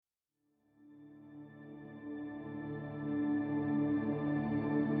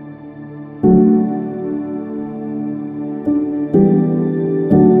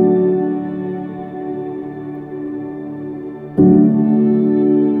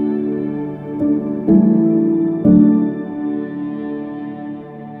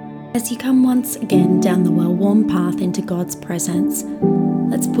As you come once again down the well-worn path into God's presence,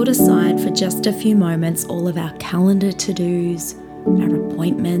 let's put aside for just a few moments all of our calendar to-dos, our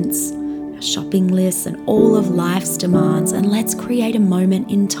appointments, our shopping lists, and all of life's demands, and let's create a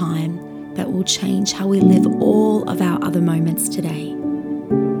moment in time that will change how we live all of our other moments today.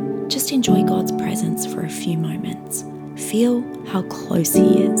 Just enjoy God's presence for a few moments. Feel how close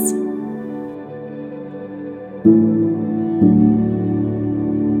He is.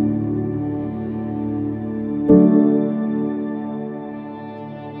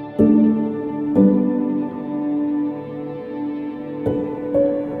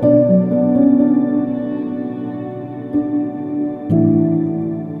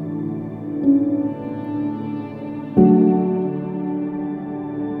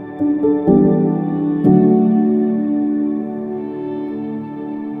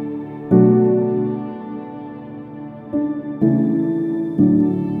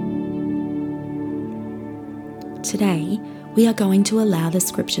 Today, we are going to allow the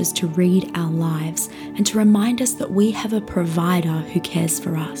scriptures to read our lives and to remind us that we have a provider who cares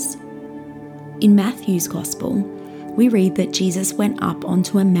for us. In Matthew's Gospel, we read that Jesus went up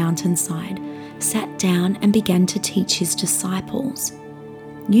onto a mountainside, sat down and began to teach his disciples.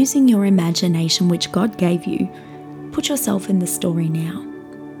 Using your imagination which God gave you, put yourself in the story now.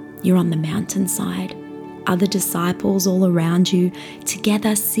 You're on the mountainside, other disciples all around you,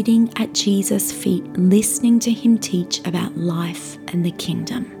 together sitting at Jesus' feet, listening to him teach about life and the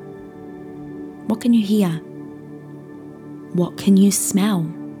kingdom. What can you hear? What can you smell?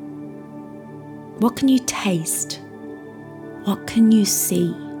 What can you taste? What can you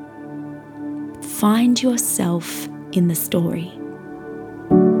see? Find yourself in the story.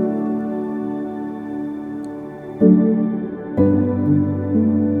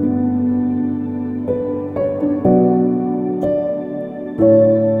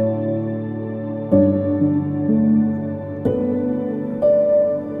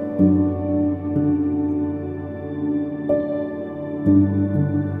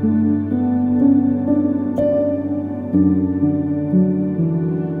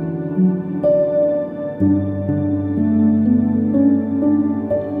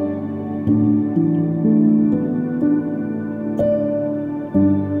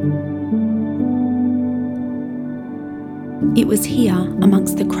 It was here,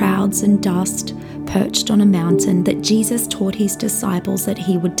 amongst the crowds and dust, perched on a mountain, that Jesus taught his disciples that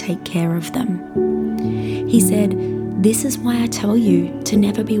he would take care of them. He said, "This is why I tell you to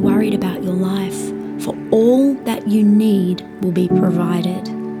never be worried about your life, for all that you need will be provided."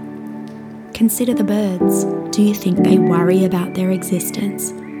 Consider the birds. Do you think they worry about their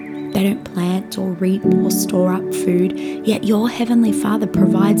existence? They don't plant or reap or store up food, yet your heavenly Father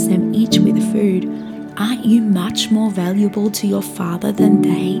provides them each with food. Aren't you much more valuable to your Father than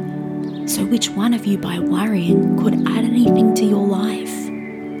they? So which one of you, by worrying, could add anything to your life?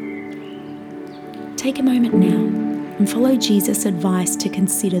 Take a moment now and follow Jesus' advice to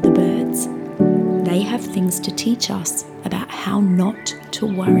consider the birds. They have things to teach us about how not to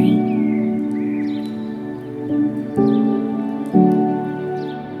worry.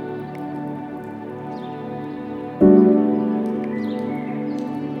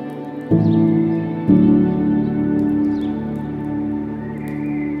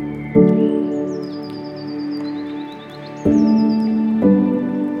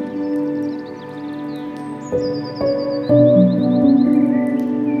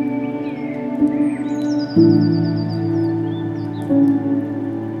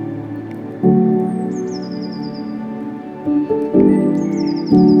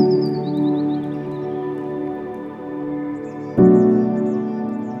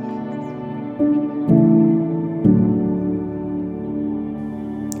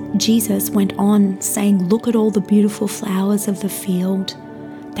 Jesus went on saying, "Look at all the beautiful flowers of the field.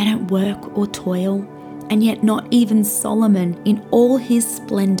 They don't work or toil, and yet not even Solomon in all his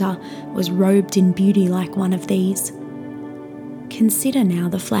splendor was robed in beauty like one of these." Consider now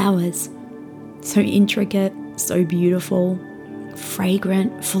the flowers, so intricate, so beautiful,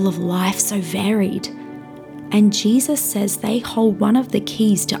 fragrant, full of life, so varied. And Jesus says they hold one of the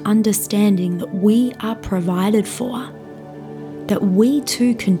keys to understanding that we are provided for, that we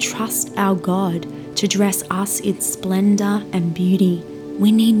too can trust our God to dress us in splendor and beauty.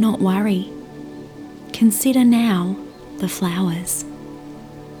 We need not worry. Consider now the flowers.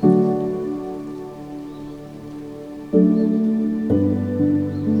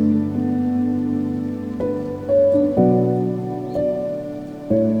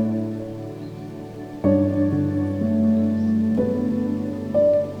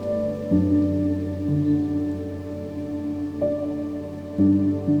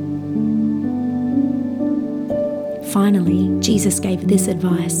 Jesus gave this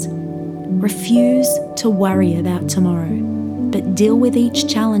advice: refuse to worry about tomorrow, but deal with each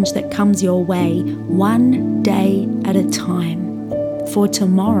challenge that comes your way one day at a time, for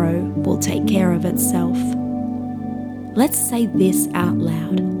tomorrow will take care of itself. Let's say this out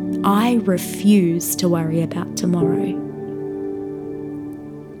loud: I refuse to worry about tomorrow.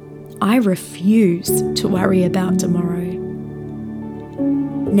 I refuse to worry about tomorrow.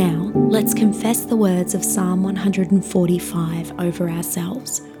 Now, let's confess the words of Psalm 145 over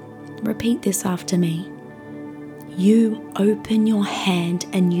ourselves. Repeat this after me. You open your hand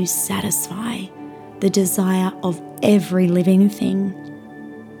and you satisfy the desire of every living thing.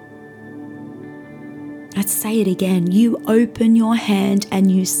 Let's say it again. You open your hand and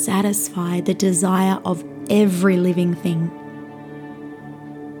you satisfy the desire of every living thing.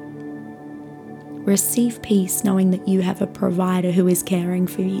 Receive peace knowing that you have a provider who is caring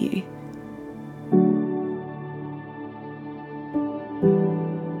for you.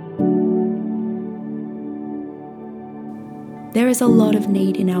 There is a lot of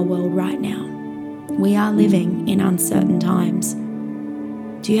need in our world right now. We are living in uncertain times.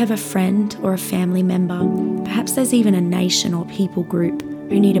 Do you have a friend or a family member? Perhaps there's even a nation or people group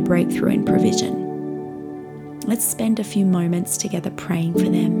who need a breakthrough in provision. Let's spend a few moments together praying for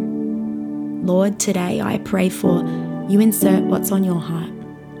them. Lord, today I pray for you. Insert what's on your heart.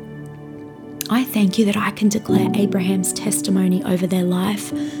 I thank you that I can declare Abraham's testimony over their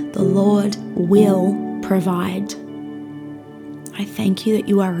life. The Lord will provide. I thank you that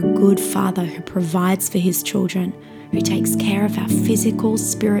you are a good father who provides for his children, who takes care of our physical,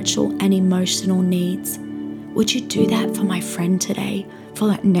 spiritual, and emotional needs. Would you do that for my friend today, for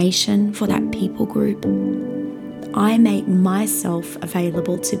that nation, for that people group? I make myself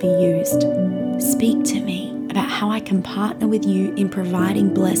available to be used. Speak to me about how I can partner with you in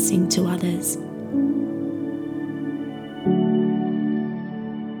providing blessing to others.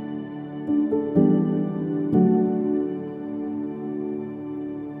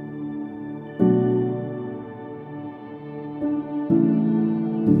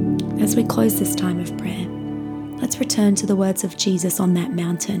 As we close this time of prayer, let's return to the words of Jesus on that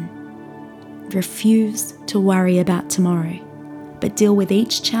mountain. Refuse to worry about tomorrow, but deal with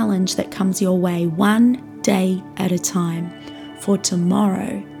each challenge that comes your way one day at a time, for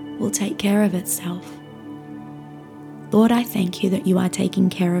tomorrow will take care of itself. Lord, I thank you that you are taking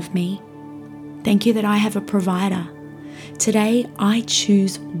care of me. Thank you that I have a provider. Today, I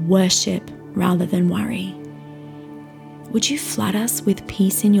choose worship rather than worry. Would you flood us with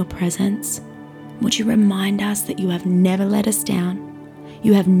peace in your presence? Would you remind us that you have never let us down,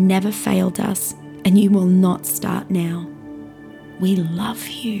 you have never failed us, and you will not start now. We love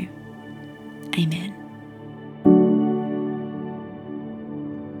you. Amen.